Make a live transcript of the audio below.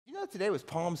know today was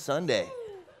Palm Sunday?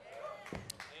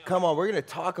 Come on, we're going to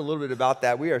talk a little bit about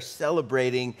that. We are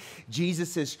celebrating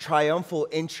Jesus' triumphal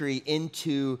entry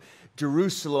into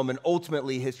Jerusalem and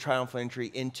ultimately his triumphal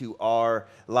entry into our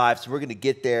lives. So we're going to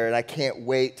get there, and I can't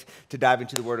wait to dive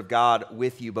into the Word of God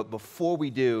with you. But before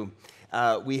we do,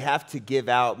 we have to give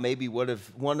out maybe one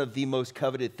of the most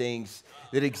coveted things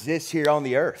that exists here on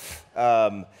the earth,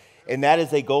 and that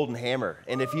is a golden hammer.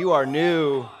 And if you are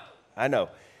new, I know.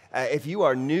 If you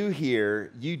are new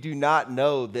here, you do not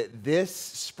know that this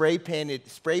spray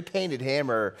painted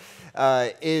hammer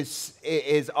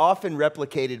is often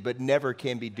replicated but never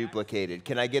can be duplicated.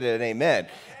 Can I get an amen?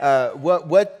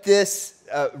 What this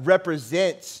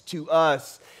represents to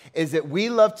us is that we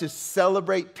love to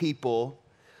celebrate people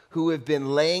who have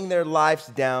been laying their lives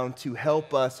down to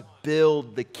help us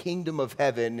build the kingdom of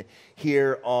heaven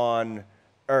here on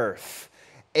earth.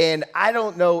 And I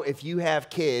don't know if you have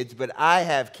kids, but I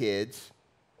have kids.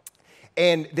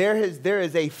 And there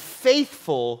is a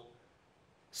faithful,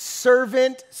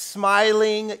 servant,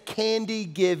 smiling,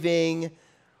 candy-giving,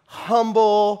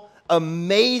 humble,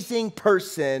 amazing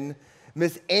person,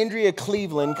 Miss Andrea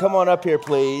Cleveland. Come on up here,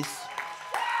 please.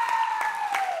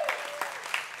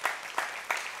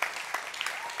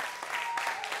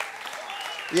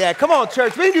 Yeah, come on,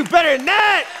 church. We can do better than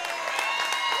that.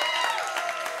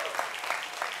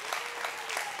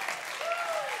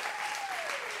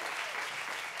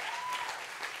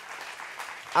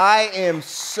 I am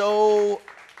so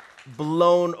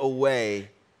blown away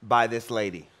by this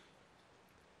lady.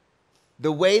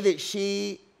 The way that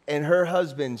she and her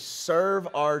husband serve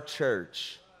our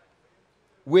church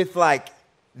with like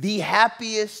the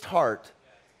happiest heart.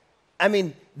 I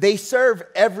mean, they serve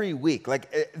every week.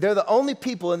 Like they're the only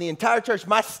people in the entire church.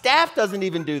 My staff doesn't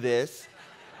even do this,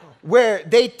 where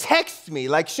they text me,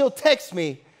 like she'll text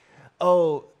me,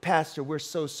 "Oh, Pastor, we're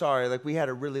so sorry. Like we had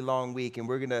a really long week and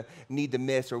we're going to need to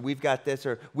miss, or we've got this,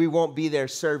 or we won't be there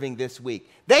serving this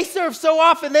week." They serve so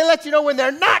often, they let you know when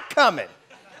they're not coming.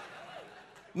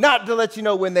 Not to let you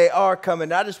know when they are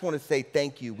coming. I just want to say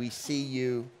thank you. We see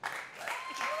you.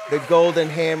 The golden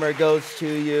hammer goes to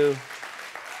you.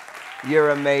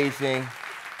 You're amazing.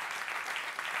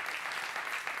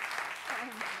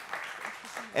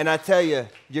 And I tell you,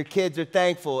 your kids are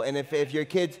thankful. And if your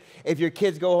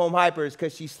kids go home hyper, it's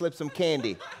because she slipped some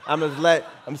candy.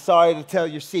 I'm sorry to tell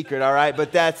your secret, all right?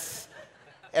 But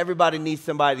everybody needs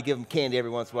somebody to give them candy every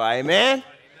once in a while. Amen?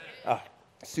 Oh,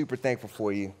 super thankful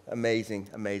for you. Amazing,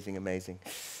 amazing, amazing.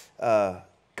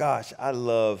 Gosh, I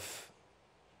love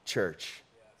church.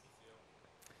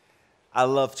 I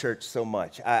love church so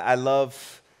much. I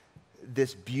love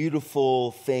this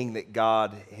beautiful thing that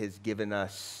God has given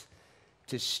us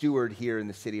to steward here in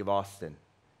the city of Austin.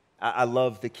 I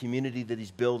love the community that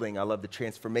he's building. I love the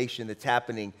transformation that's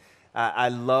happening. I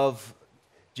love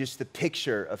just the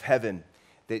picture of heaven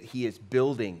that he is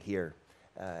building here.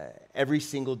 Every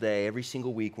single day, every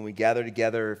single week when we gather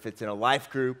together, if it's in a life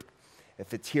group,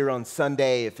 if it's here on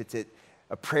Sunday, if it's at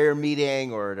a prayer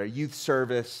meeting or at a youth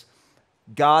service,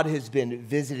 God has been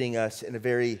visiting us in a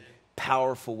very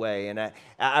powerful way. And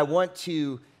I want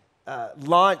to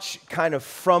launch kind of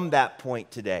from that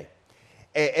point today.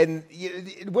 And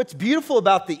what's beautiful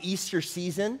about the Easter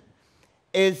season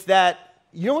is that,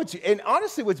 and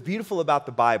honestly, what's beautiful about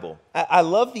the Bible, I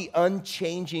love the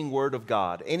unchanging Word of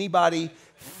God. Anybody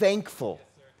thankful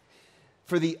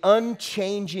for the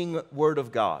unchanging Word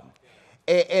of God?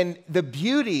 And the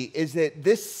beauty is that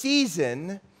this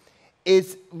season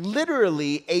is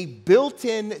literally a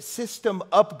built-in system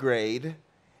upgrade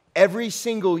every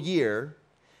single year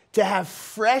to have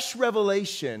fresh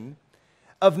revelation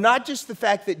of not just the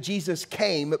fact that Jesus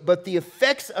came, but the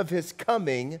effects of his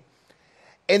coming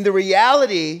and the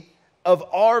reality of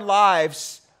our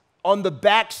lives on the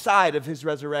backside of his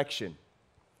resurrection.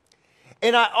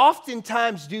 And I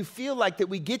oftentimes do feel like that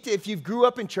we get to, if you grew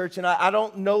up in church, and I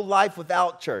don't know life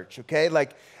without church, okay?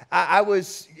 Like I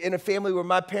was in a family where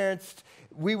my parents,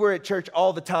 we were at church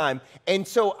all the time. And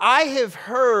so I have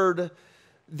heard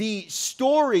the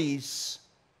stories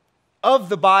of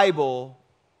the Bible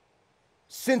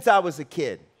since I was a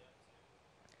kid.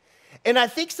 And I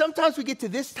think sometimes we get to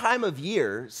this time of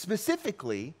year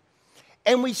specifically,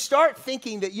 and we start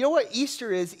thinking that, you know what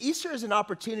Easter is? Easter is an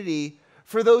opportunity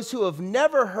for those who have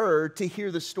never heard to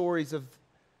hear the stories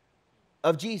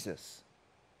of Jesus,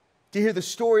 to hear the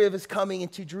story of his coming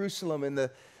into Jerusalem and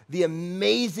the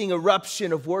amazing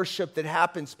eruption of worship that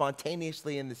happened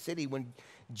spontaneously in the city when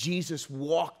Jesus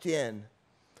walked in.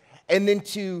 And then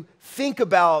to think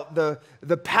about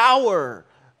the power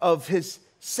of his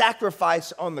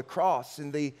sacrifice on the cross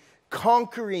and the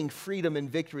conquering freedom and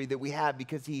victory that we have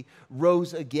because he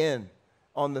rose again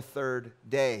on the third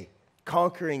day,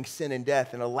 conquering sin and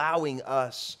death and allowing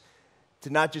us to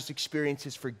not just experience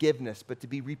his forgiveness, but to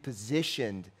be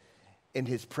repositioned in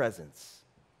his presence.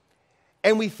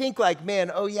 And we think like,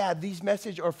 man, oh yeah, these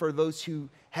messages are for those who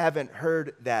haven't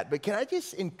heard that. But can I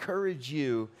just encourage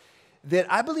you that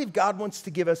I believe God wants to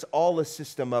give us all a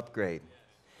system upgrade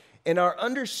in our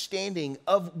understanding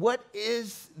of what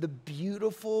is the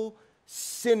beautiful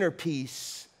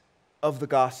centerpiece of the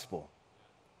gospel.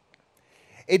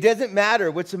 It doesn't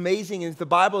matter. What's amazing is the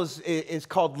Bible is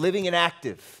called living and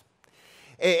active.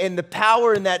 And the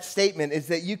power in that statement is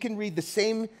that you can read the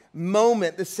same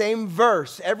moment, the same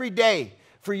verse every day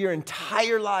for your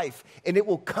entire life, and it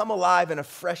will come alive in a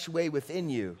fresh way within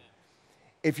you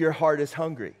if your heart is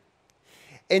hungry.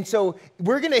 And so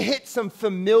we're going to hit some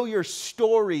familiar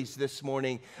stories this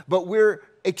morning, but we're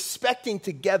expecting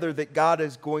together that God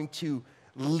is going to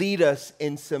lead us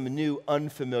in some new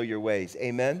unfamiliar ways.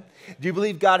 Amen? Do you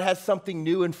believe God has something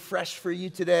new and fresh for you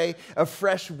today? A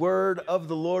fresh word of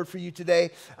the Lord for you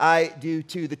today? I do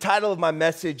too. The title of my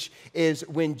message is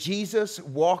When Jesus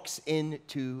Walks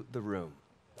Into the Room.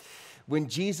 When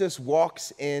Jesus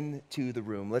walks into the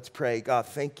room. Let's pray. God,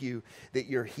 thank you that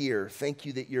you're here. Thank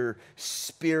you that your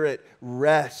Spirit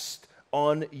rests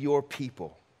on your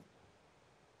people.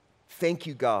 Thank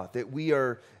you, God, that we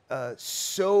are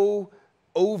so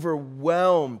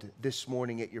overwhelmed this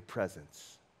morning at your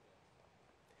presence.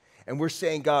 And we're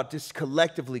saying, God, just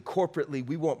collectively, corporately,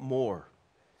 we want more.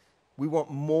 We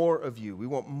want more of you. We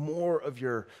want more of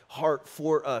your heart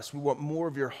for us. We want more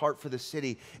of your heart for the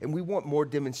city. And we want more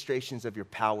demonstrations of your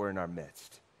power in our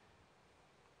midst.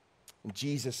 In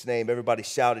Jesus' name, everybody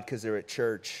shouted because they're at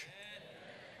church.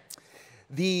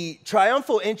 The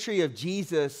triumphal entry of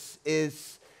Jesus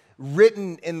is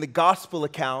written in the gospel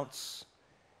accounts.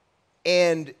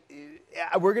 And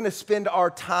we're going to spend our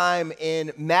time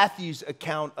in Matthew's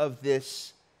account of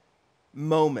this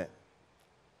moment.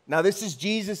 Now, this is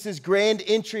Jesus' grand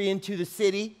entry into the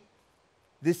city.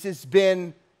 This has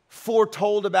been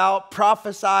foretold about,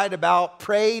 prophesied about,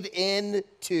 prayed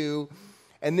into.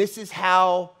 And this is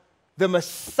how the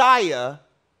Messiah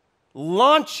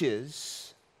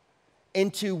launches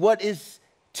into what is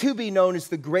to be known as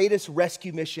the greatest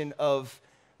rescue mission of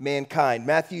mankind.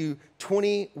 Matthew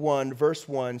 21, verse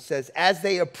 1 says, as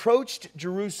they approached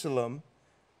Jerusalem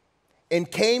and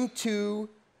came to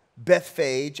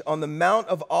Bethphage on the Mount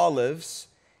of Olives,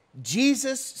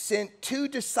 Jesus sent 2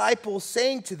 disciples,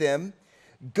 saying to them,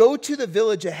 go to the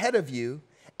village ahead of you,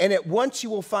 and at once you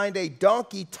will find a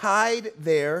donkey tied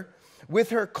there with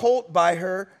her colt by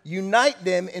her. Unite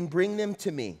them and bring them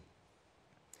to me.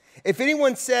 If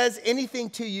anyone says anything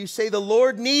to you, say the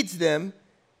Lord needs them,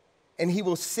 and he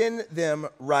will send them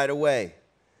right away.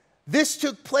 This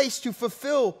took place to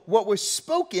fulfill what was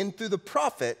spoken through the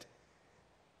prophet.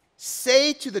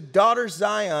 Say to the daughter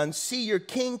Zion, see, your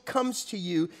king comes to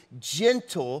you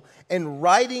gentle and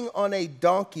riding on a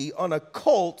donkey, on a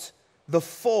colt, the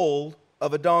foal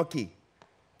of a donkey.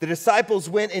 The disciples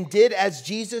went and did as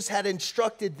Jesus had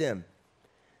instructed them.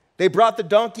 They brought the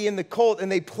donkey and the colt,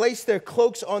 and they placed their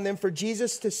cloaks on them for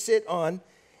Jesus to sit on.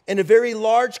 And a very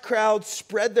large crowd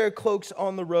spread their cloaks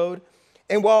on the road.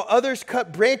 And while others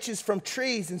cut branches from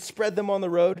trees and spread them on the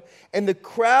road, and the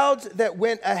crowds that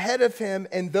went ahead of him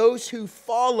and those who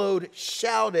followed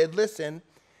shouted, listen,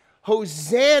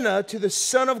 Hosanna to the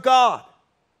Son of God.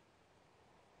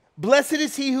 Blessed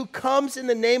is he who comes in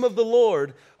the name of the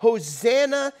Lord.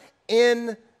 Hosanna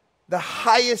in the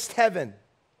highest heaven.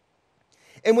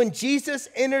 And when Jesus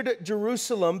entered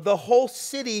Jerusalem, the whole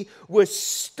city was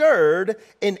stirred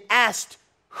and asked,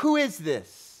 who is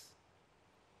this?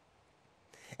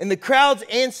 And the crowds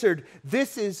answered,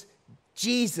 this is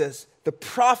Jesus, the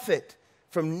prophet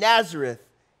from Nazareth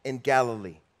in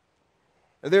Galilee.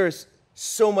 Now, there is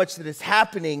so much that is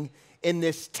happening in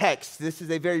this text. This is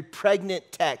a very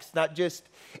pregnant text, not just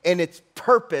in its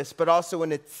purpose, but also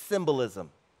in its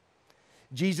symbolism.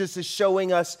 Jesus is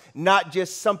showing us not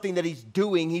just something that he's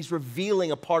doing, he's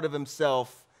revealing a part of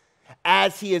himself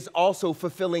as he is also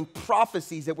fulfilling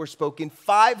prophecies that were spoken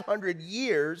 500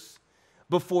 years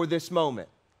before this moment.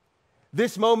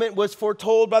 This moment was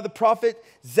foretold by the prophet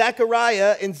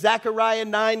Zechariah in Zechariah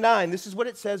 9:9. This is what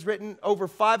it says, written over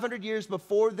 500 years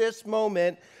before this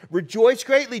moment. Rejoice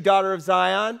greatly, daughter of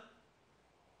Zion.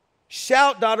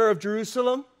 Shout, daughter of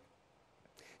Jerusalem.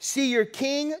 See, your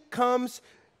king comes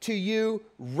to you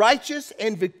righteous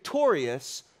and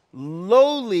victorious,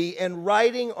 lowly and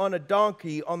riding on a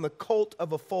donkey, on the colt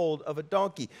of a foal of a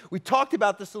donkey. We talked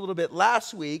about this a little bit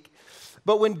last week,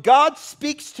 but when God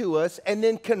speaks to us and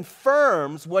then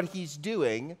confirms what he's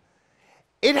doing,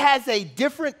 it has a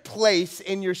different place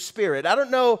in your spirit. I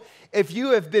don't know if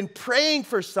you have been praying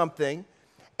for something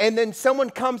and then someone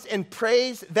comes and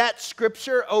prays that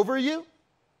scripture over you.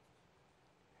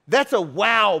 That's a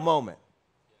wow moment.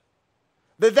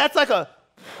 That's like a,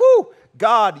 whew,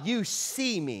 God, you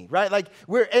see me, right? Like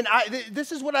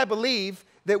this is what I believe,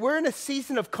 that we're in a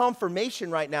season of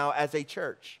confirmation right now as a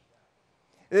church.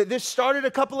 This started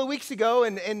a couple of weeks ago,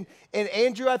 and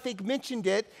Andrew, I think, mentioned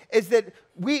it, is that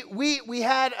we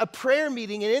had a prayer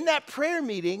meeting, and in that prayer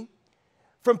meeting,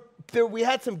 we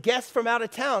had some guests from out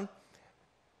of town.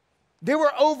 There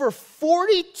were over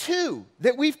 42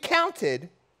 that we've counted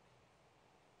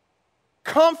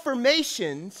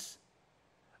confirmations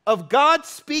of God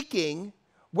speaking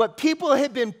what people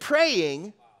had been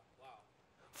praying.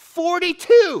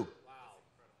 42.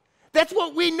 That's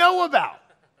what we know about.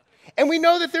 And we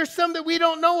know that there's some that we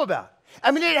don't know about.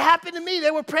 I mean, it happened to me.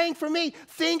 They were praying for me.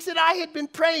 Things that I had been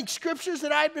praying, scriptures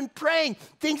that I had been praying,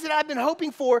 things that I've been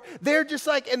hoping for. They're just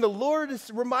like, and the Lord is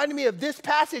reminding me of this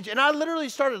passage. And I literally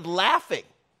started laughing.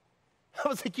 I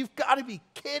was like, you've got to be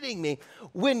kidding me.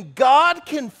 When God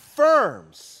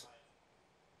confirms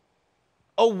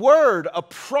a word, a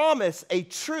promise, a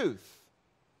truth,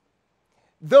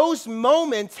 those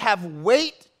moments have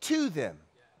weight to them.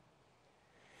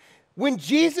 When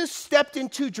Jesus stepped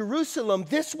into Jerusalem,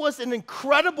 this was an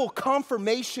incredible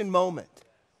confirmation moment.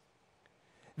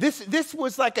 This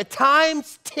was like a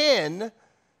times 10,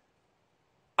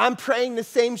 I'm praying the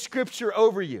same scripture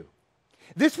over you.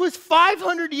 This was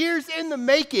 500 years in the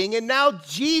making, and now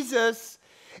Jesus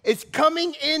is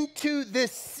coming into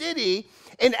this city,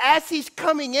 and as he's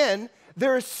coming in,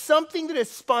 there is something that is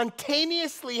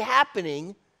spontaneously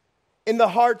happening in the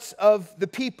hearts of the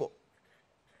people.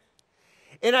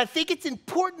 And I think it's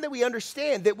important that we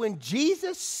understand that when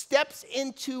Jesus steps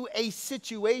into a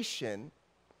situation,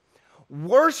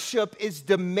 worship is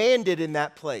demanded in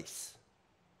that place.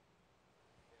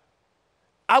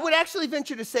 I would actually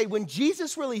venture to say when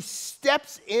Jesus really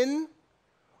steps in,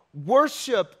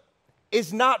 worship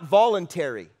is not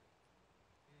voluntary.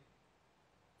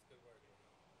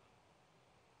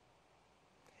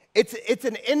 It's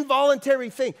an involuntary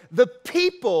thing. The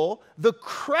people, the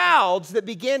crowds that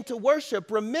began to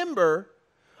worship, remember,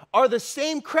 are the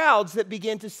same crowds that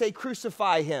began to say,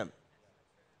 crucify him.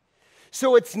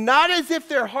 So it's not as if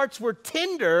their hearts were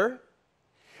tender.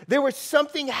 There was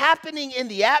something happening in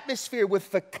the atmosphere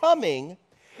with the coming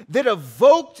that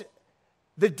evoked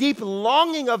the deep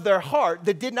longing of their heart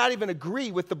that did not even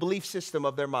agree with the belief system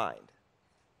of their mind.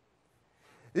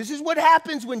 This is what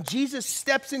happens when Jesus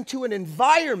steps into an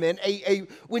environment.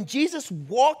 When Jesus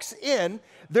walks in,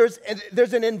 there's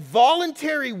an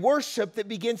involuntary worship that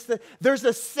begins to, there's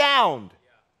a sound.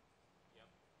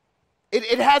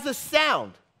 It has a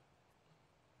sound.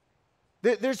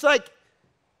 There's like,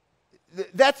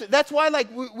 that's why like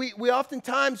we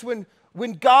oftentimes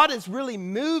when God is really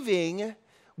moving,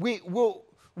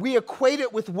 we equate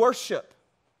it with worship.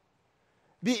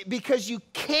 Because you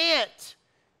can't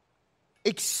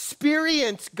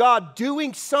experience God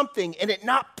doing something and it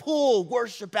not pull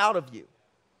worship out of you.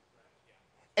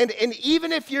 And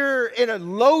even if you're in a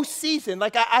low season,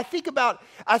 like I think about,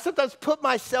 I sometimes put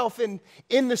myself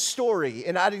in the story,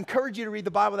 and I'd encourage you to read the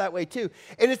Bible that way too.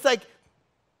 And it's like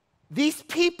these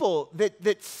people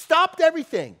that stopped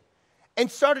everything and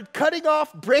started cutting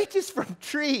off branches from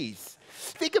trees.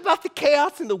 Think about the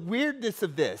chaos and the weirdness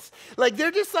of this. Like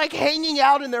they're just like hanging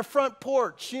out in their front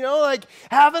porch, you know, like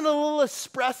having a little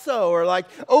espresso or like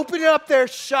opening up their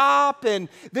shop and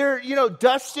they're, you know,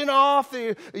 dusting off,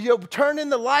 turning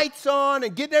the lights on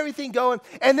and getting everything going.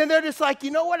 And then they're just like, you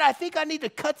know what? I think I need to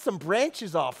cut some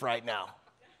branches off right now.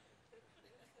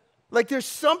 Like there's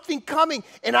something coming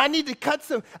and I need to cut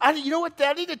some, you know what?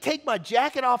 I need to take my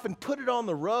jacket off and put it on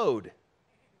the road.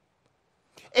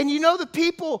 And you know the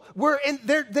people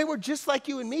they were just like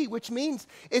you and me, which means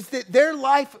is that their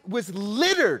life was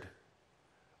littered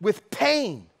with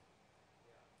pain.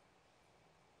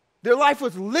 Their life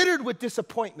was littered with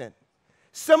disappointment.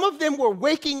 Some of them were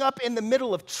waking up in the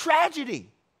middle of tragedy.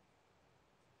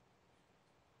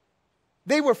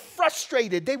 They were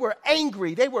frustrated. They were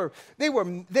angry. Some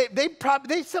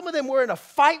of them were in a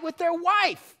fight with their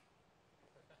wife.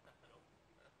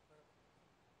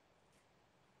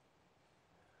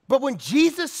 But when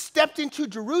Jesus stepped into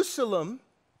Jerusalem,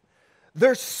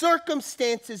 their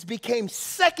circumstances became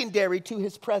secondary to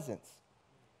his presence.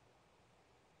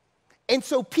 And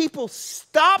so people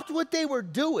stopped what they were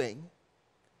doing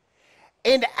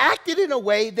and acted in a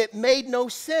way that made no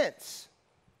sense.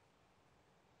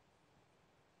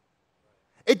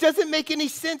 It doesn't make any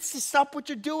sense to stop what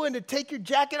you're doing, to take your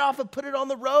jacket off and put it on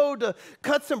the road, to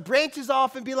cut some branches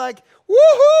off and be like,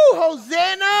 woohoo,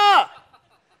 Hosanna!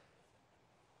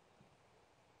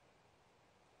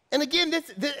 And again,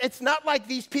 it's not like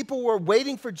these people were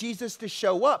waiting for Jesus to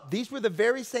show up. These were the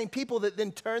very same people that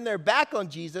then turn their back on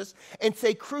Jesus and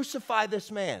say, crucify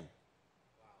this man.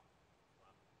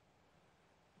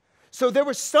 So there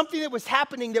was something that was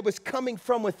happening that was coming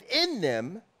from within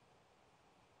them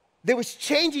that was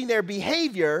changing their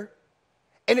behavior,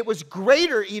 and it was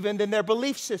greater even than their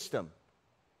belief system.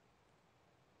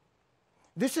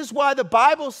 This is why the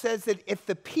Bible says that if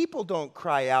the people don't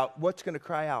cry out, what's going to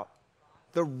cry out?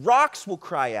 The rocks will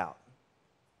cry out.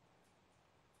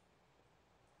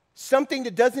 Something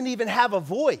that doesn't even have a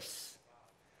voice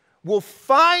will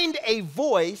find a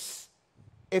voice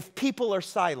if people are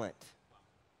silent.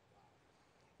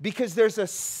 Because there's a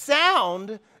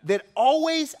sound that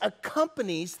always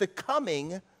accompanies the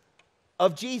coming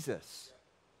of Jesus.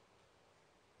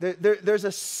 There's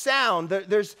a sound,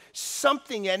 there's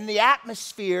something in the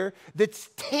atmosphere that's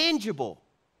tangible,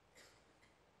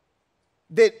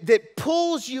 that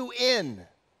pulls you in.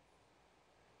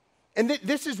 And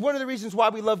this is one of the reasons why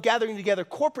we love gathering together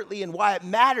corporately and why it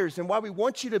matters and why we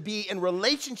want you to be in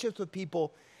relationships with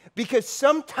people, because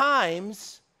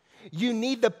sometimes you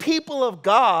need the people of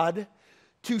God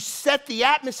to set the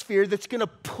atmosphere that's going to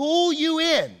pull you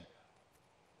in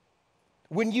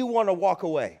when you want to walk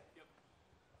away.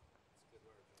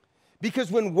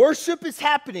 Because when worship is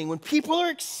happening, when people are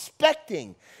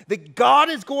expecting that God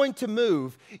is going to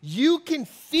move, you can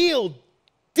feel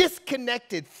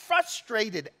disconnected,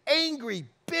 frustrated, angry,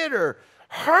 bitter,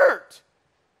 hurt.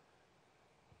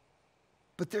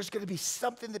 But there's going to be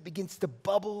something that begins to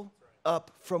bubble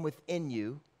up from within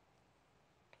you,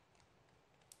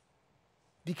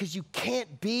 because you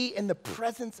can't be in the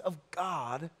presence of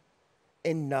God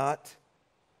and not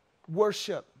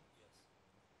worship.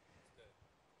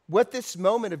 What this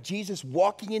moment of Jesus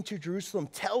walking into Jerusalem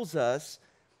tells us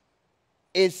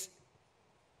is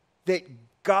that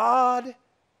God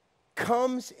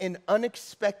comes in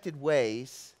unexpected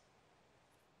ways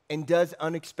and does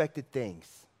unexpected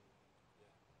things.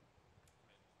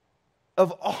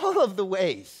 Of all of the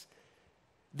ways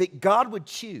that God would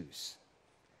choose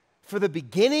for the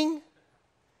beginning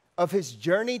of his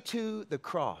journey to the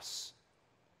cross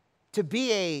to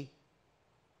be a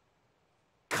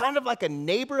kind of like a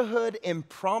neighborhood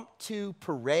impromptu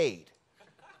parade.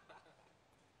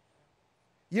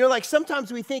 You know, like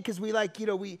sometimes we think, because we like, you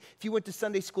know, if you went to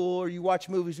Sunday school or you watch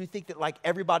movies, we think that like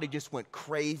everybody just went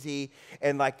crazy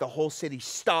and like the whole city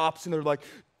stops and they're like,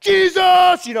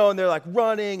 Jesus, you know, and they're like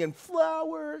running and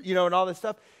flower, you know, and all this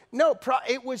stuff. No,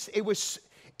 it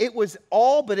was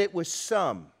all, but it was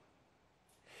some.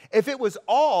 If it was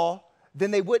all,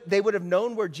 then they would have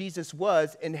known where Jesus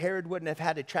was, and Herod wouldn't have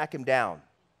had to track him down.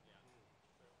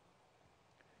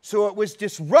 So it was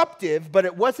disruptive, but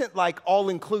it wasn't like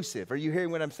all-inclusive. Are you hearing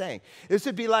what I'm saying? This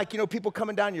would be like, you know, people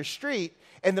coming down your street,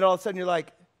 and then all of a sudden you're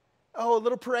like, oh, a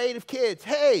little parade of kids.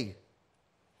 Hey,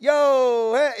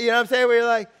 yo, hey. You know what I'm saying? Where you're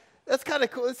like, that's kind of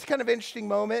cool. It's kind of an interesting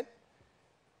moment.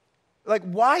 Like,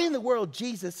 why in the world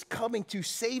Jesus coming to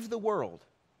save the world?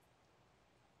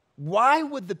 Why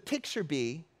would the picture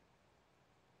be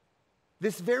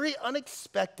this very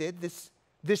unexpected,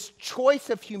 this choice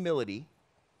of humility,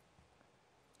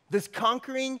 this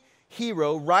conquering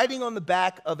hero riding on the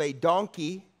back of a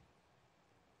donkey?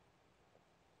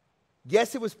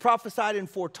 Yes, it was prophesied and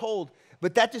foretold,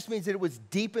 but that just means that it was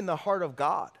deep in the heart of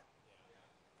God.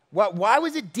 Why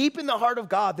was it deep in the heart of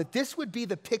God that this would be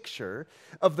the picture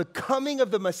of the coming of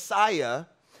the Messiah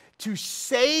to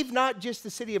save not just the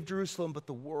city of Jerusalem, but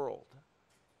the world?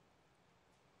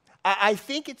 I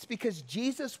think it's because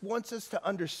Jesus wants us to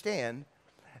understand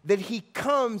that he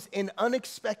comes in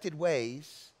unexpected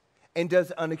ways and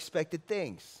does unexpected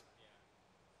things.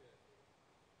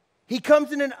 He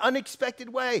comes in an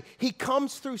unexpected way. He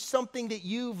comes through something that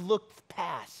you've looked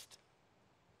past.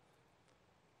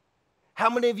 How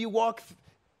many of you walk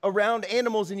around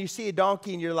animals and you see a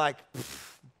donkey and you're like,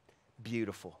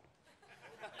 beautiful.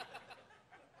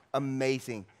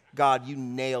 Amazing. God, you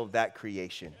nailed that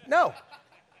creation. No.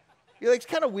 You're like, it's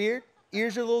kind of weird.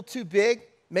 Ears are a little too big.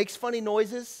 Makes funny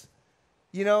noises.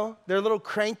 You know, they're a little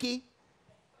cranky.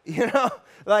 You know,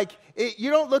 like you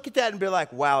don't look at that and be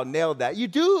like, wow, nailed that. You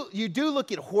do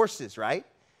look at horses, right?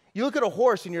 You look at a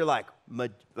horse and you're like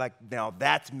now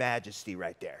that's majesty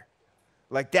right there.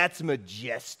 Like, that's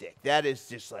majestic. That is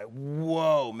just like,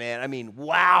 whoa, man. I mean,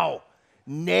 wow,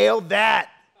 nailed that.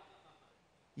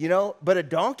 You know, but a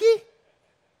donkey?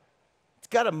 It's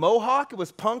got a mohawk. It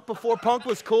was punk before punk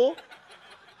was cool.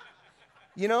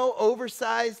 You know,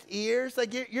 oversized ears.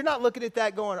 Like, you're not looking at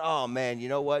that going, oh, man, you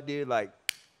know what, dude? Like,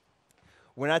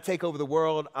 when I take over the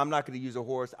world, I'm not going to use a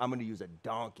horse. I'm going to use a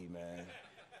donkey, man.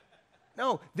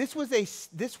 No, this was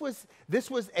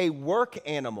a work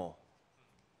animal.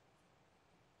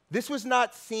 This was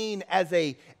not seen as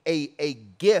a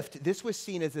gift. This was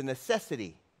seen as a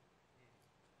necessity.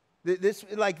 This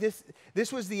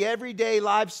was the everyday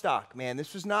livestock, man.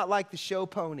 This was not like the show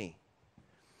pony.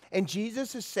 And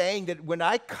Jesus is saying that when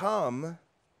I come,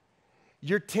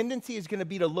 your tendency is going to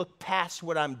be to look past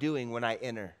what I'm doing when I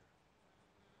enter.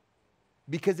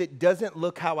 Because it doesn't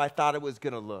look how I thought it was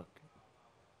going to look.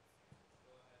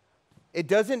 I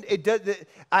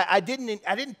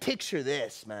didn't picture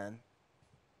this, man.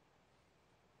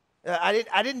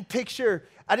 I didn't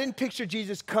picture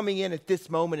Jesus coming in at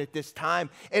this moment, at this time.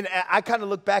 And I kind of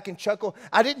look back and chuckle.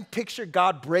 I didn't picture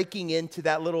God breaking into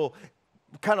that little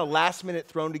kind of last minute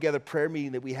thrown together prayer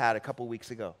meeting that we had a couple weeks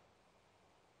ago.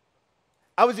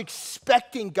 I was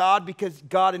expecting God because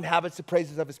God inhabits the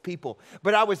praises of his people.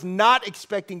 But I was not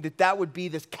expecting that would be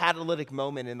this catalytic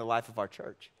moment in the life of our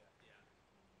church.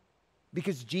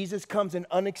 Because Jesus comes in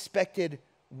unexpected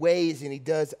ways and he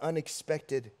does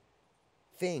unexpected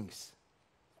things.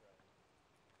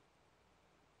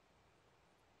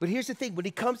 But here's the thing, when he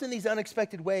comes in these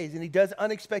unexpected ways and he does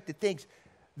unexpected things,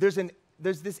 there's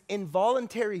this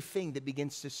involuntary thing that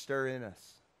begins to stir in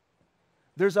us.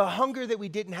 There's a hunger that we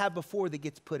didn't have before that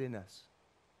gets put in us.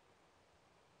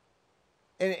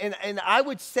 And I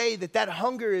would say that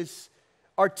hunger is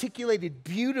articulated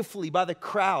beautifully by the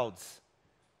crowds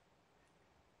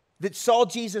that saw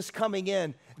Jesus coming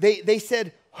in. They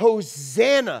said,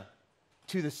 Hosanna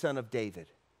to the Son of David.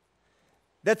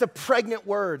 That's a pregnant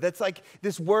word. That's like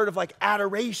this word of like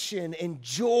adoration and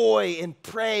joy and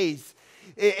praise.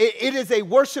 It is a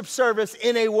worship service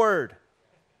in a word.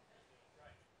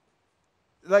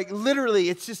 Like literally,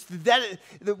 it's just that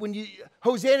when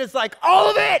Hosanna is like all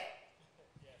of it.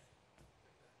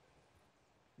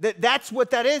 That's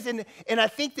what that is. And I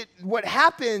think that what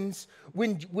happens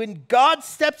when God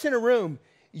steps in a room,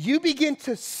 you begin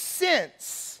to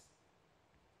sense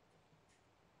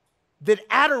that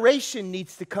adoration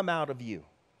needs to come out of you.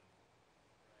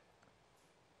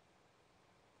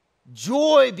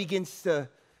 Joy begins to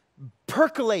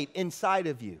percolate inside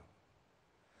of you.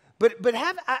 But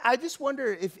I just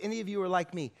wonder if any of you are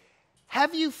like me.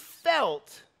 Have you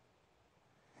felt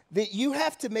that you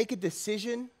have to make a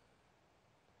decision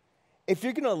if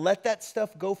you're going to let that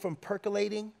stuff go from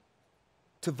percolating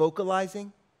to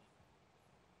vocalizing?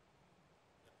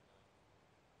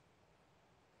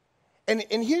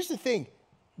 And here's the thing.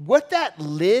 What that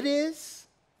lid is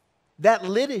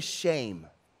shame.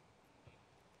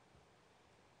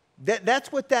 That's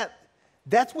what that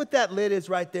lid is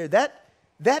right there.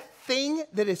 That thing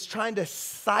that is trying to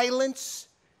silence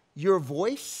your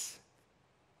voice,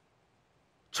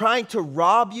 trying to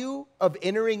rob you of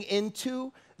entering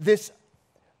into this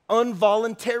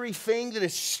involuntary thing that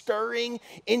is stirring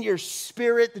in your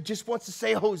spirit that just wants to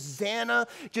say Hosanna,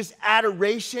 just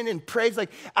adoration and praise.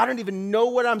 Like, I don't even know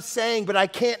what I'm saying, but I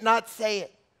can't not say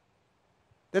it.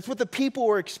 That's what the people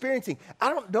were experiencing. I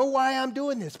don't know why I'm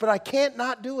doing this, but I can't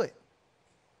not do it.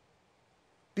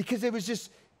 Because it was just,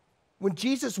 when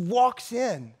Jesus walks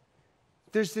in,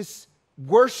 there's this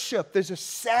worship, there's a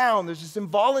sound, there's this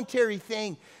involuntary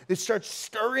thing that starts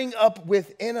stirring up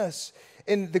within us.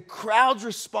 And the crowds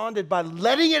responded by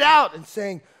letting it out and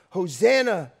saying,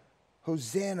 Hosanna,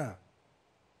 Hosanna.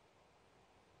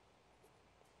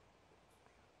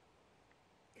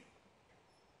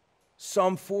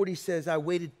 Psalm 40 says, I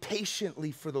waited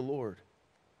patiently for the Lord.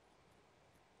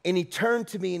 And he turned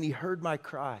to me and he heard my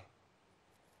cry.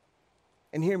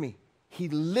 And hear me, he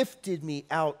lifted me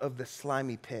out of the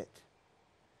slimy pit,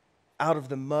 out of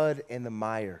the mud and the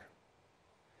mire.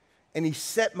 And he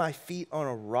set my feet on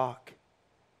a rock.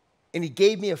 And he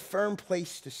gave me a firm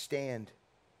place to stand.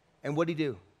 And what did he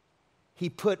do? He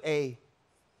put a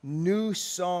new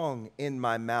song in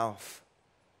my mouth,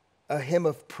 a hymn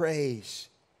of praise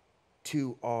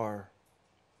to our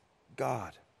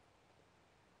God.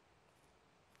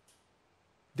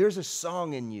 There's a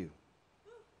song in you.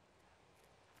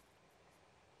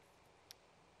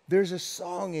 There's a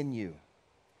song in you.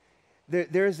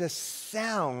 There's a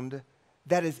sound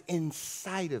that is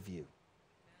inside of you.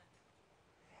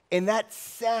 And that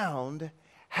sound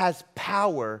has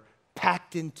power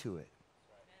packed into it.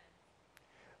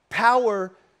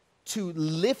 Power to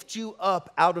lift you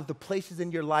up out of the places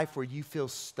in your life where you feel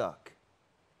stuck.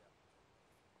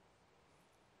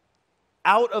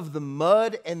 out of the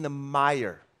mud and the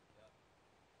mire,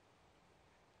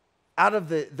 out of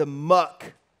the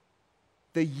muck,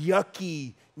 the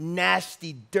yucky,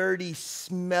 nasty, dirty,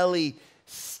 smelly,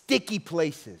 sticky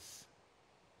places.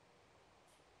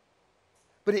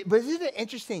 But isn't it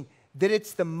interesting that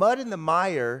it's the mud and the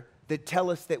mire that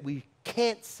tell us that we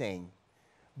can't sing,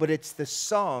 but it's the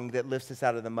song that lifts us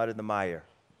out of the mud and the mire?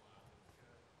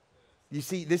 You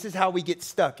see, this is how we get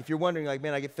stuck. If you're wondering, like,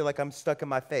 man, I feel like I'm stuck in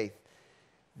my faith,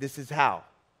 this is how.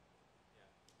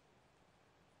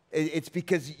 It's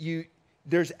because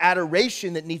there's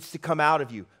adoration that needs to come out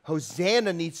of you.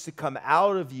 Hosanna needs to come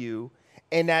out of you,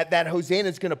 and that Hosanna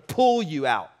is going to pull you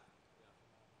out.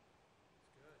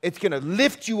 It's going to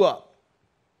lift you up.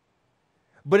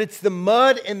 But it's the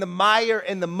mud and the mire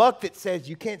and the muck that says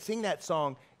you can't sing that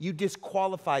song. You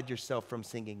disqualified yourself from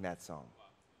singing that song.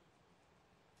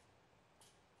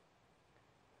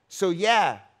 So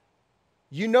yeah,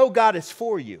 you know God is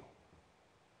for you,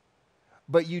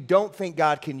 but you don't think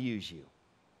God can use you.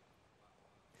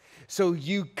 So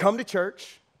you come to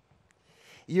church,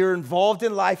 you're involved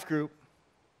in life group,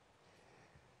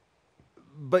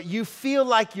 but you feel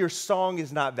like your song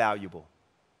is not valuable.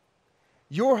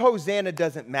 Your Hosanna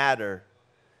doesn't matter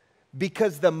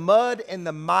because the mud and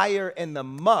the mire and the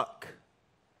muck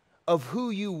of who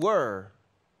you were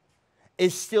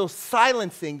is still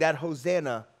silencing that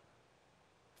Hosanna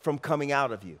from coming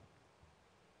out of you.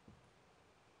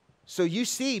 So you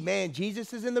see, man,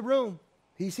 Jesus is in the room.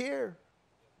 He's here.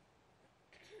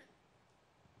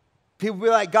 People be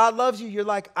like, God loves you. You're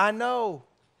like, I know.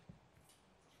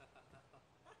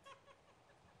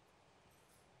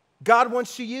 God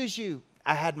wants to use you.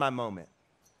 I had my moment.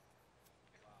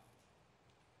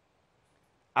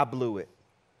 I blew it.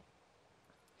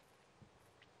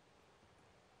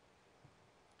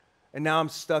 And now I'm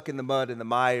stuck in the mud and the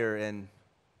mire, and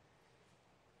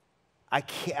I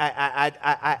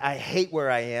hate where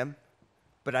I am,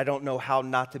 but I don't know how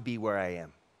not to be where I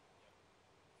am.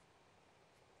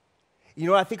 You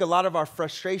know, I think a lot of our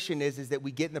frustration is that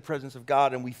we get in the presence of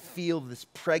God and we feel this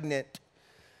pregnant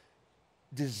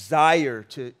desire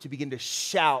to begin to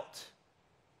shout,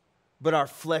 but our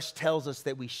flesh tells us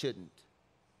that we shouldn't.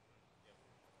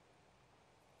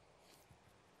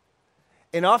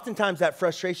 And oftentimes that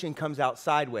frustration comes out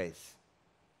sideways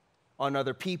on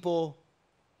other people,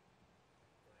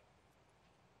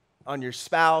 on your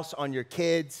spouse, on your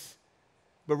kids.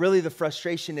 But really the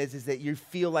frustration is that you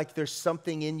feel like there's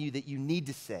something in you that you need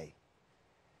to say.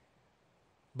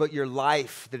 But your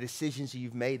life, the decisions that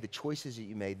you've made, the choices that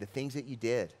you made, the things that you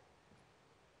did,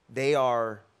 they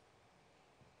are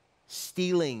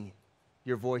stealing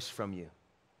your voice from you.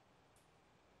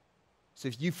 So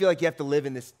if you feel like you have to live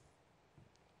in this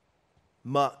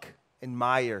muck and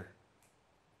mire,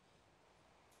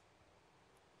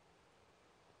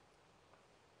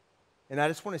 and I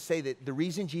just want to say that the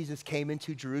reason Jesus came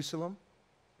into Jerusalem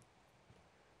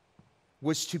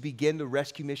was to begin the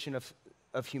rescue mission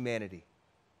of humanity.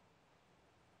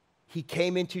 He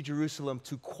came into Jerusalem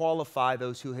to qualify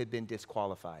those who had been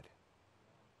disqualified.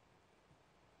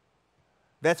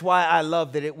 That's why I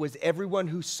love that it was everyone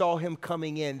who saw him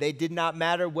coming in. They did not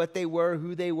matter what they were,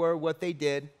 who they were, what they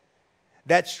did.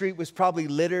 That street was probably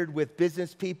littered with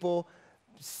business people,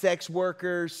 sex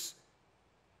workers,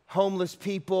 homeless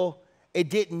people. It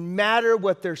didn't matter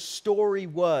what their story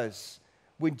was.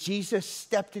 When Jesus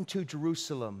stepped into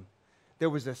Jerusalem, there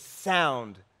was a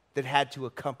sound that had to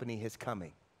accompany his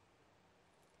coming.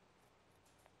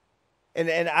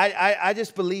 And I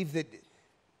just believe that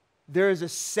there is a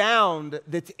sound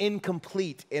that's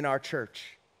incomplete in our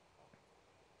church.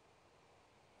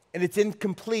 And it's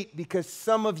incomplete because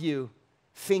some of you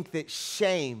think that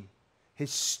shame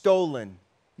has stolen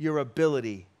your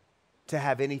ability to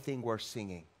have anything worth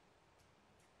singing.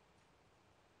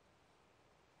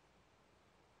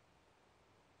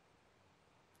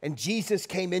 And Jesus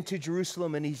came into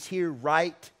Jerusalem, and he's here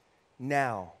right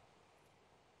now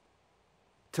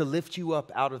to lift you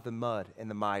up out of the mud and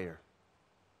the mire,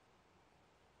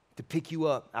 to pick you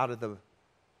up out of the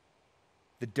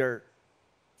dirt,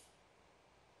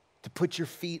 to put your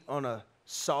feet on a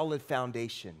solid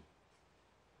foundation,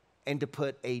 and to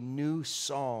put a new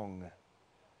song,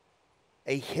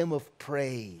 a hymn of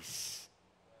praise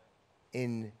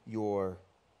in your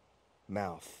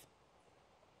mouth.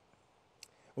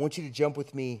 I want you to jump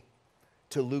with me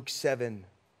to Luke 7,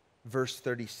 verse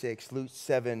 36. Luke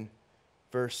 7,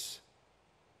 verse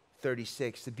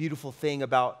 36. The beautiful thing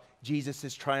about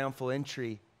Jesus' triumphal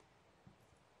entry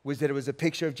was that it was a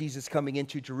picture of Jesus coming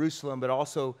into Jerusalem, but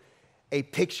also a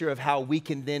picture of how we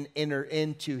can then enter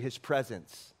into his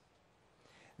presence.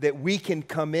 That we can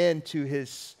come into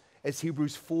his as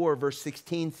Hebrews 4, verse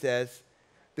 16 says,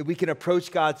 that we can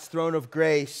approach God's throne of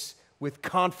grace with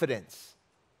confidence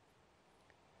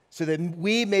so that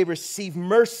we may receive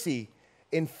mercy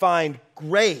and find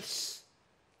grace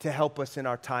to help us in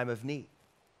our time of need.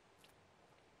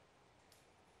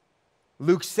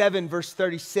 Luke 7, verse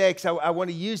 36, I want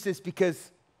to use this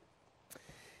because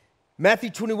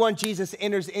Matthew 21, Jesus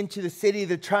enters into the city,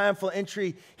 the triumphal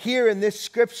entry. Here in this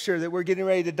scripture that we're getting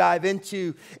ready to dive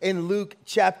into in Luke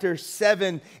chapter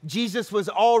 7, Jesus was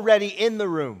already in the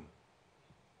room.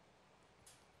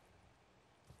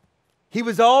 He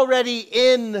was already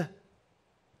in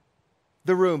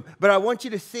the room. But I want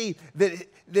you to see that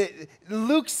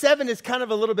Luke 7 is kind of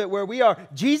a little bit where we are.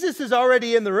 Jesus is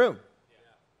already in the room.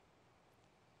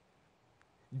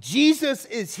 Jesus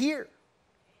is here.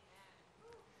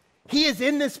 He is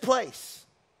in this place.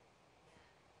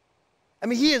 I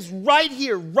mean, he is right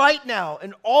here, right now,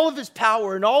 in all of his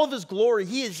power and all of his glory.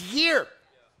 He is here.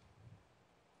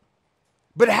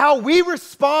 But how we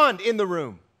respond in the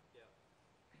room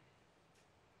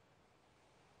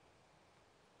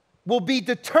will be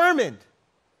determined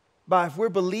by if we're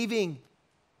believing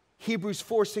Hebrews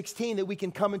 4:16 that we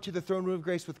can come into the throne room of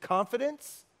grace with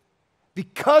confidence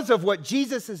because of what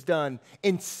Jesus has done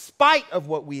in spite of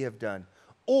what we have done.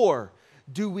 Or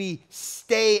do we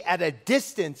stay at a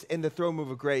distance in the throne room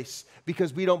of grace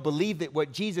because we don't believe that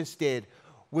what Jesus did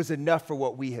was enough for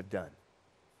what we have done?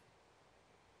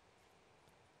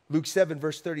 Luke 7,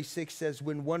 verse 36 says,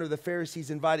 when one of the Pharisees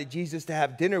invited Jesus to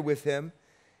have dinner with him,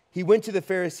 he went to the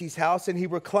Pharisee's house and he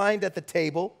reclined at the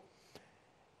table.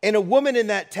 And a woman in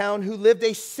that town who lived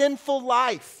a sinful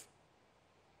life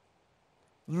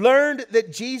learned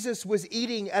that Jesus was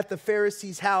eating at the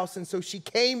Pharisee's house, and so she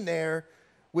came there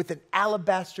with an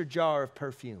alabaster jar of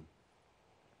perfume.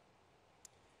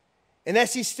 And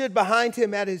as she stood behind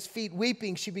him at his feet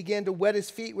weeping, she began to wet his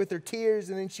feet with her tears,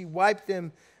 and then she wiped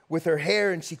them with her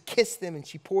hair, and she kissed them, and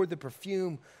she poured the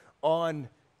perfume on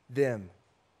them.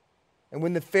 And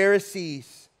when the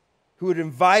Pharisees who had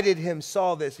invited him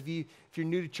saw this, if you're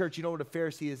new to church, you know what a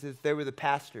Pharisee is. They were the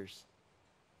pastors.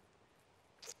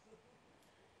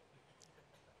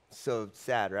 So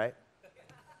sad, right?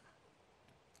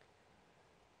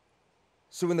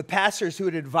 So when the pastors who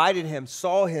had invited him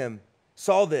saw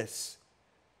this,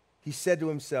 he said to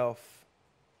himself,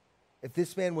 if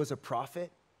this man was a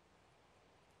prophet,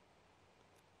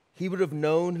 he would have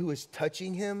known who is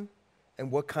touching him and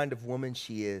what kind of woman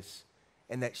she is,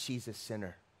 and that she's a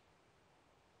sinner.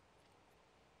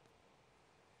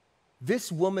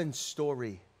 This woman's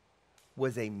story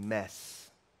was a mess.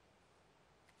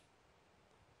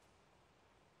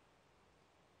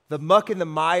 The muck and the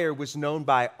mire was known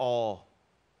by all.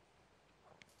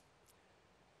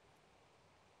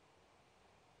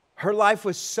 Her life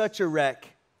was such a wreck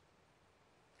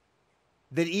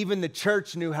that even the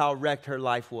church knew how wrecked her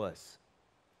life was.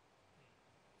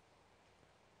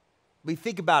 But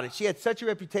think about it. She had such a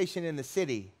reputation in the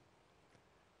city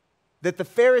that the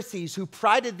Pharisees, who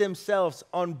prided themselves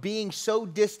on being so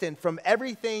distant from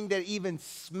everything that even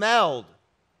smelled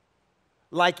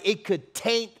like it could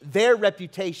taint their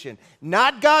reputation,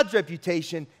 not God's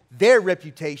reputation, their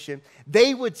reputation,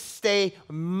 they would stay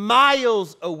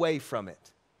miles away from it.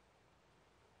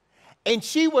 And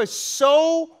she was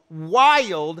so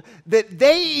wild that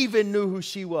they even knew who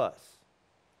she was.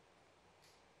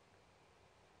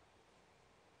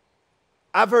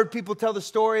 I've heard people tell the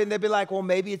story and they'd be like, well,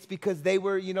 maybe it's because they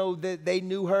were, they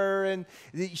knew her and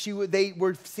they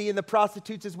were seeing the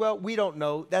prostitutes as well. We don't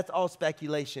know. That's all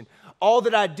speculation. All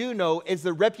that I do know is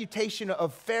the reputation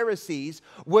of Pharisees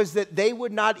was that they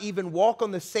would not even walk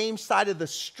on the same side of the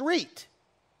street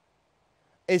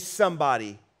as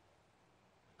somebody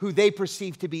who they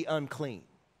perceived to be unclean.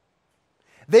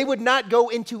 They would not go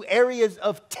into areas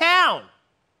of town.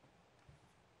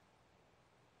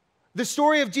 The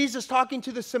story of Jesus talking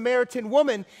to the Samaritan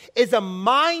woman is a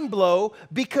mind blow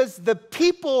because the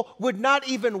people would not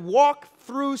even walk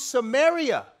through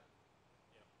Samaria.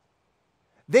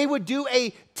 They would do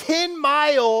a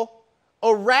 10-mile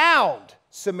around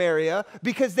Samaria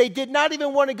because they did not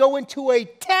even want to go into a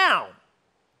town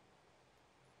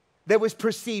that was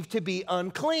perceived to be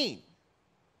unclean.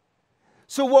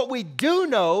 So what we do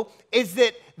know is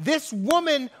that this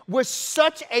woman was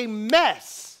such a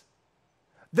mess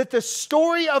that the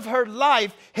story of her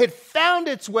life had found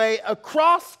its way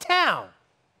across town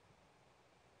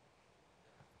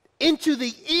into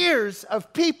the ears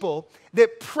of people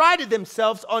that prided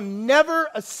themselves on never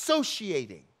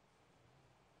associating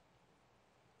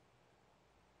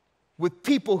with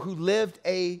people who lived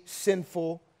a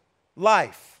sinful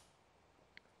life.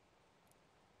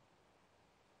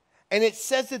 And it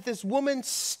says that this woman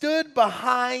stood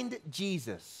behind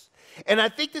Jesus. And I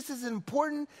think this is an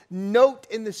important note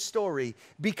in the story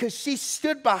because she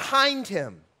stood behind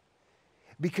him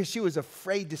because she was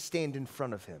afraid to stand in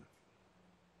front of him.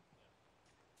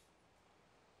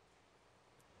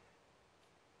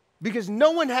 Because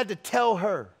no one had to tell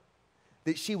her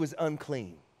that she was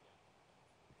unclean.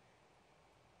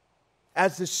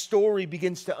 As the story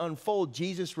begins to unfold,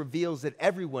 Jesus reveals that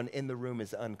everyone in the room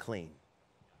is unclean.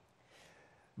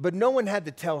 But no one had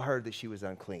to tell her that she was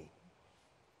unclean.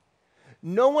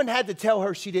 No one had to tell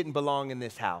her she didn't belong in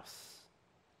this house.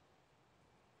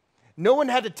 No one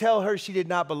had to tell her she did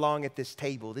not belong at this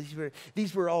table.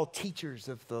 These were all teachers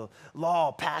of the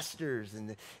law, pastors,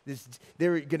 and they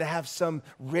were going to have some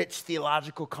rich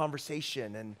theological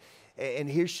conversation. And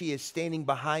here she is standing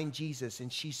behind Jesus,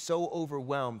 and she's so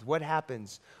overwhelmed. What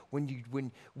happens when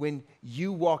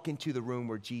you walk into the room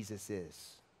where Jesus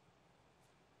is?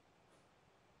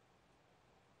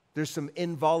 There's some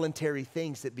involuntary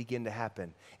things that begin to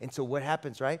happen. And so what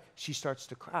happens, right? She starts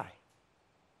to cry.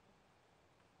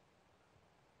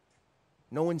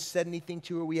 No one said anything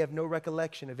to her. We have no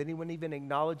recollection of anyone even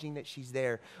acknowledging that she's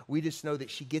there. We just know that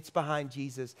she gets behind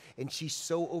Jesus, and she's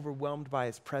so overwhelmed by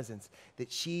his presence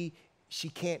that she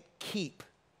can't keep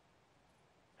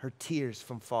her tears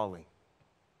from falling.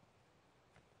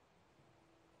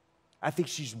 I think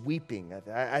she's weeping.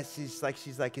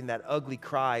 She's like in that ugly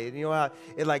cry. And you know how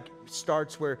it like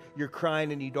starts where you're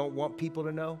crying and you don't want people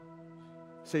to know?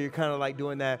 So you're kind of like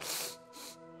doing that,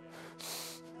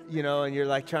 you know, and you're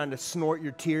like trying to snort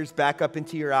your tears back up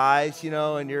into your eyes, you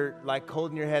know, and you're like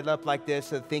holding your head up like this,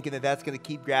 so thinking that that's going to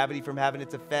keep gravity from having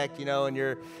its effect, you know,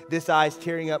 and this eye's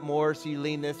tearing up more, so you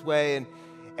lean this way, and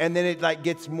then it like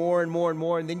gets more and more and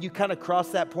more, and then you kind of cross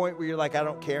that point where you're like, I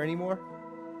don't care anymore.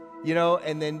 You know,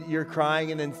 and then you're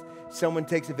crying, and then someone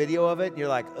takes a video of it, and you're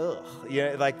like, ugh. You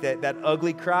know, like that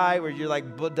ugly cry where you're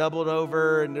like doubled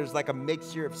over, and there's like a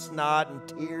mixture of snot and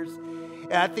tears.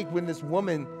 And I think when this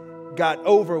woman got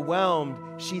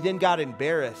overwhelmed, she then got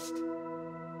embarrassed.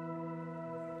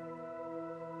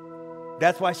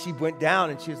 That's why she went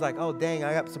down, and she was like, oh, dang,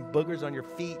 I got some boogers on your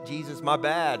feet. Jesus, my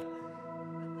bad.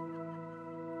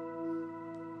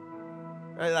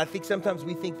 I think sometimes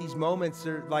we think these moments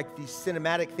are like these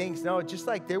cinematic things. No, just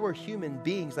like they were human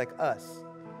beings like us.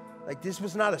 Like this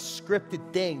was not a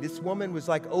scripted thing. This woman was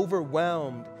like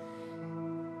overwhelmed.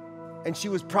 And she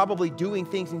was probably doing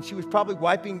things, and she was probably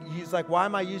wiping. She's like, why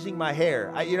am I using my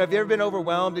hair? Have you ever been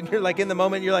overwhelmed and you're like in the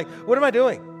moment, you're like, what am I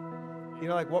doing? You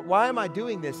know, like, why am I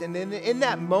doing this? And then in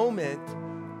that moment,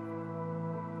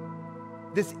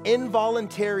 this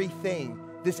involuntary thing,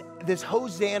 this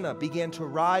Hosanna began to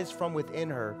rise from within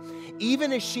her,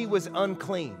 even as she was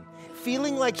unclean.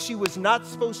 Feeling like she was not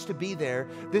supposed to be there,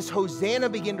 this Hosanna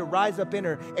began to rise up in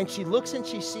her, and she looks and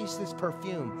she sees this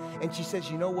perfume, and she says,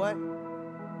 you know what?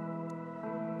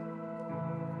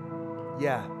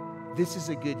 Yeah, this is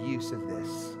a good use of this.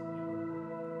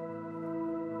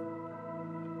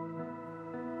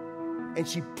 And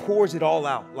she pours it all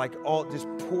out, like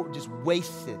just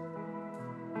wastes it.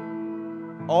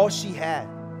 All she had.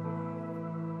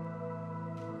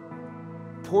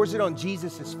 Pours it on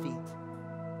Jesus' feet.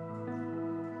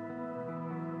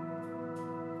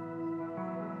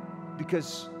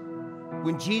 Because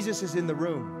when Jesus is in the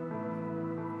room,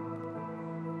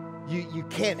 you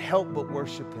can't help but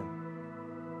worship him.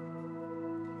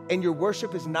 And your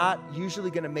worship is not usually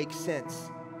going to make sense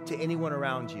to anyone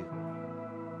around you.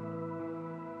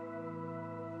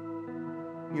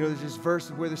 You know, there's this verse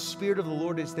where the Spirit of the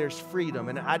Lord is, there's freedom.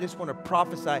 And I just want to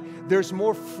prophesy, there's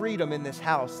more freedom in this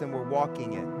house than we're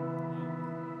walking in.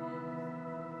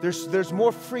 There's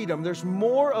more freedom. There's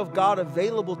more of God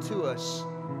available to us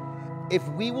if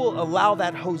we will allow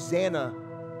that Hosanna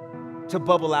to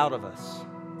bubble out of us.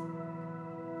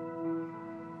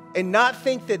 And not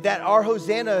think that our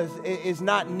Hosanna is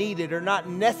not needed or not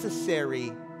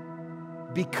necessary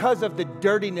because of the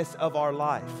dirtiness of our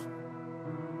life.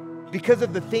 Because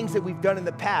of the things that we've done in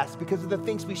the past, because of the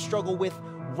things we struggle with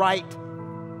right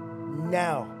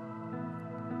now.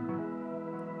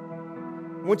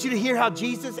 I want you to hear how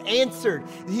Jesus answered.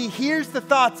 He hears the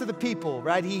thoughts of the people,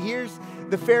 right? He hears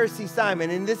the Pharisee Simon,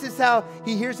 and this is how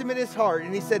he hears him in his heart.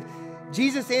 And he said,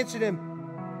 Jesus answered him,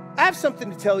 I have something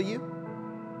to tell you.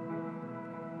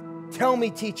 Tell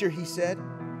me, teacher, he said.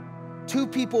 2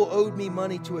 people owed me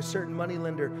money to a certain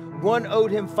moneylender. One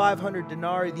owed him 500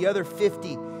 denarii, the other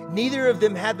 50. Neither of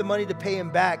them had the money to pay him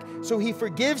back. So he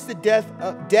forgives the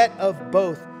debt of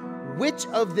both. Which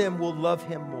of them will love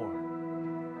him more?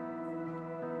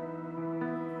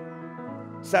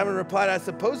 Simon replied, I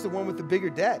suppose the one with the bigger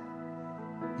debt.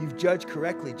 You've judged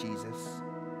correctly, Jesus.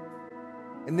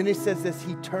 And then it says this,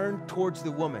 he turned towards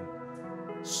the woman.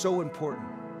 So important,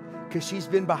 because she's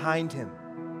been behind him.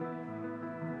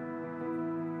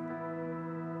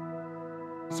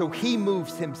 So he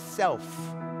moves himself.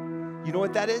 You know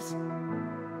what that is?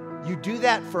 You do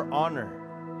that for honor.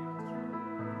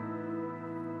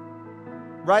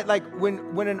 Right? Like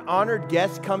when an honored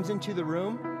guest comes into the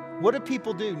room, what do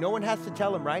people do? No one has to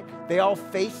tell them, right? They all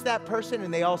face that person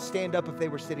and they all stand up if they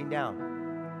were sitting down.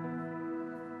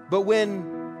 But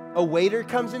when a waiter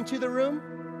comes into the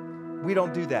room, we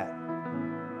don't do that.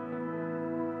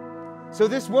 So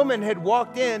this woman had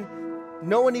walked in,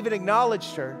 no one even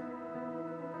acknowledged her.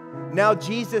 Now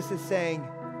Jesus is saying,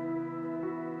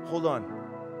 hold on.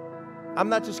 I'm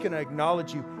not just going to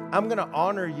acknowledge you. I'm going to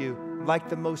honor you like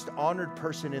the most honored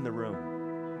person in the room.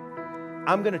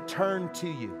 I'm going to turn to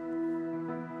you.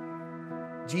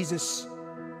 Jesus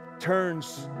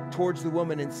turns towards the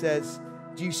woman and says,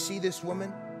 do you see this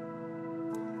woman?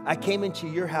 I came into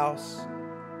your house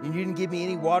and you didn't give me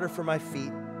any water for my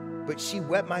feet, but she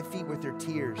wet my feet with her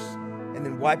tears and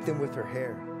then wiped them with her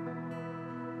hair.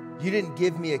 You didn't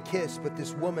give me a kiss, but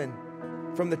this woman,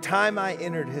 from the time I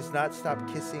entered, has not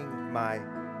stopped kissing my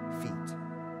feet.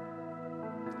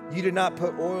 You did not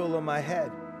put oil on my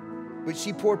head, but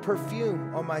she poured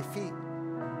perfume on my feet.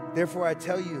 Therefore, I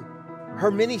tell you, her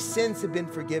many sins have been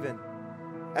forgiven,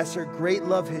 as her great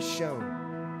love has shown.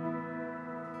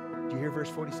 Do you hear verse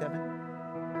 47?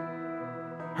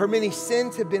 Her many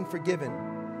sins have been forgiven,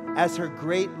 as her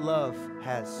great love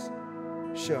has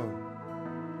shown.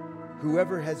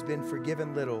 Whoever has been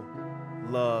forgiven little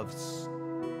loves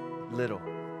little.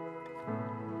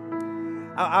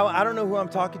 I don't know who I'm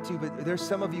talking to, but there's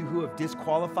some of you who have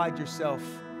disqualified yourself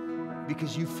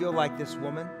because you feel like this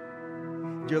woman.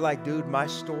 You're like, dude, my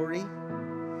story,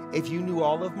 if you knew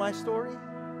all of my story,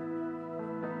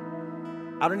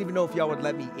 I don't even know if y'all would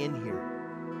let me in here.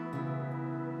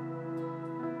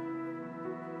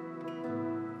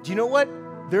 Do you know what?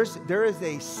 There is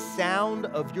a sound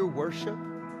of your worship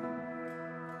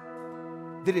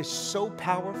that is so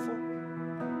powerful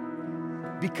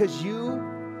because you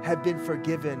have been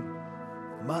forgiven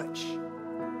much.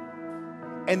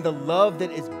 And the love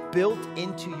that is built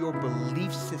into your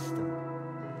belief system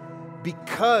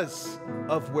because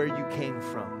of where you came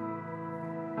from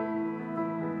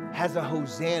has a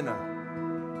hosanna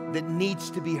that needs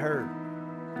to be heard.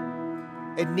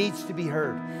 It needs to be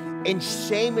heard. And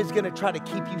shame is going to try to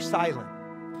keep you silent.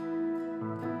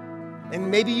 And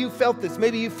maybe you felt this.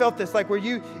 Maybe you felt this, like where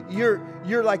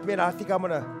you're like, man, I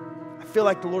feel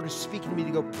like the Lord is speaking to me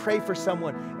to go pray for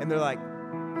someone. And they're like,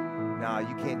 nah,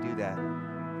 you can't do that.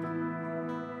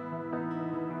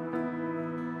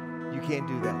 You can't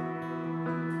do that.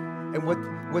 And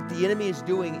what the enemy is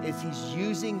doing is he's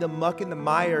using the muck and the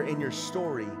mire in your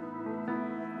story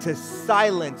to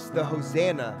silence the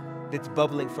hosanna that's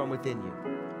bubbling from within you.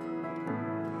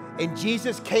 And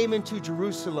Jesus came into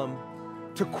Jerusalem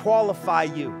to qualify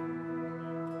you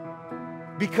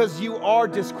because you are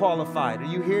disqualified. Are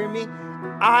you hearing me?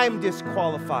 I'm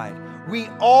disqualified. We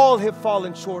all have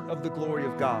fallen short of the glory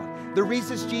of God. The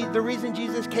reason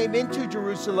Jesus came into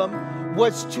Jerusalem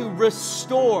was to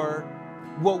restore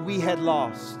what we had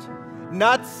lost.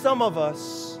 Not some of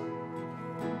us,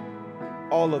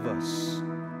 all of us.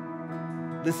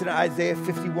 Listen to Isaiah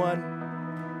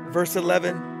 51, verse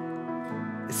 11.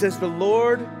 It says,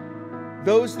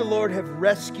 those the Lord have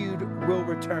rescued will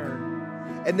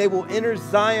return, and they will enter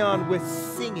Zion with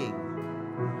singing.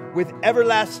 With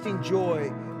everlasting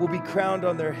joy will be crowned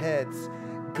on their heads.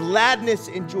 Gladness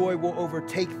and joy will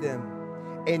overtake them,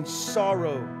 and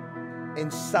sorrow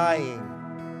and sighing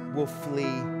will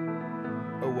flee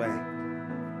away.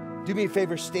 Do me a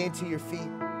favor, stand to your feet.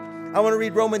 I want to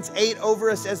read Romans 8 over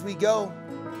us as we go,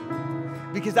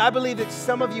 because I believe that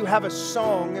some of you have a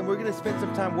song, and we're going to spend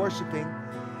some time worshiping.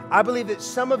 I believe that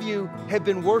some of you have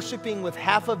been worshiping with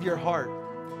half of your heart.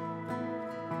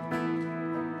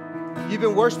 You've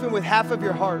been worshiping with half of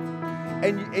your heart,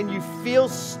 and you feel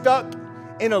stuck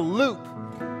in a loop.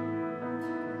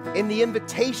 And the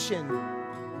invitation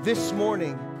this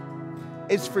morning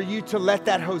is for you to let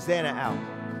that hosanna out.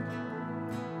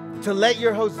 To let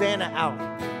your hosanna out.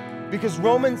 Because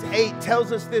Romans 8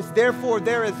 tells us this, therefore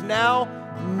there is now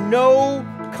no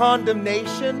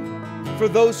condemnation for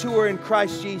those who are in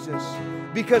Christ Jesus.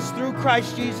 Because through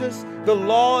Christ Jesus, the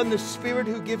law and the Spirit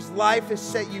who gives life has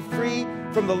set you free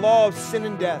from the law of sin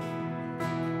and death.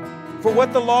 For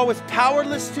what the law was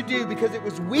powerless to do because it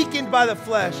was weakened by the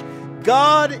flesh,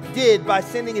 God did by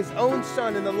sending his own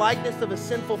Son in the likeness of a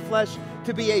sinful flesh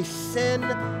to be a sin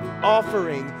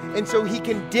offering. And so he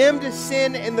condemned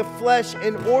sin in the flesh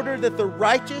in order that the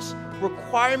righteous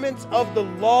requirements of the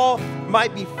law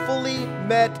might be fully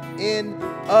met in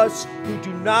us who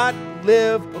do not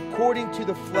live according to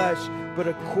the flesh, but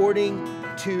according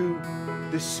to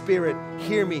the Spirit.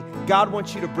 Hear me. God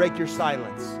wants you to break your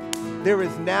silence. There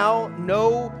is now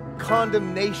no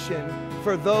condemnation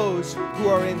for those who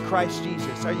are in Christ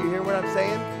Jesus. Are you hearing what I'm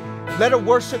saying? Let a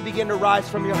worship begin to rise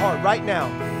from your heart right now.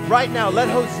 Right now, let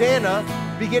Hosanna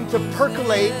begin to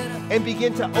percolate and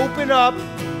begin to open up,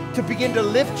 to begin to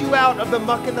lift you out of the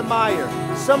muck and the mire.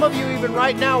 Some of you even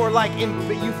right now are like,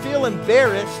 you feel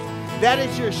embarrassed. That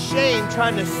is your shame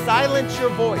trying to silence your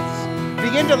voice.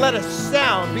 Begin to let a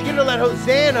sound, begin to let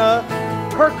Hosanna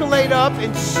percolate up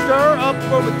and stir up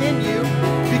from within you,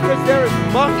 because there is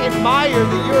muck and mire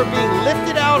that you are being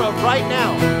lifted out of right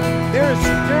now. There is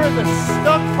a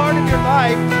stuck part of your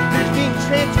life that is being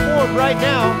transformed right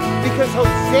now because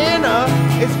Hosanna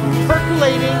is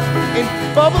percolating and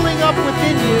bubbling up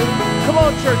within you. Come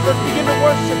on, church, let's begin to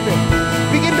worship him.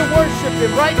 Begin to worship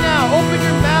him right now. Open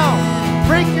your mouth.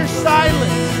 Break your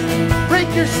silence. Break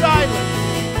your silence.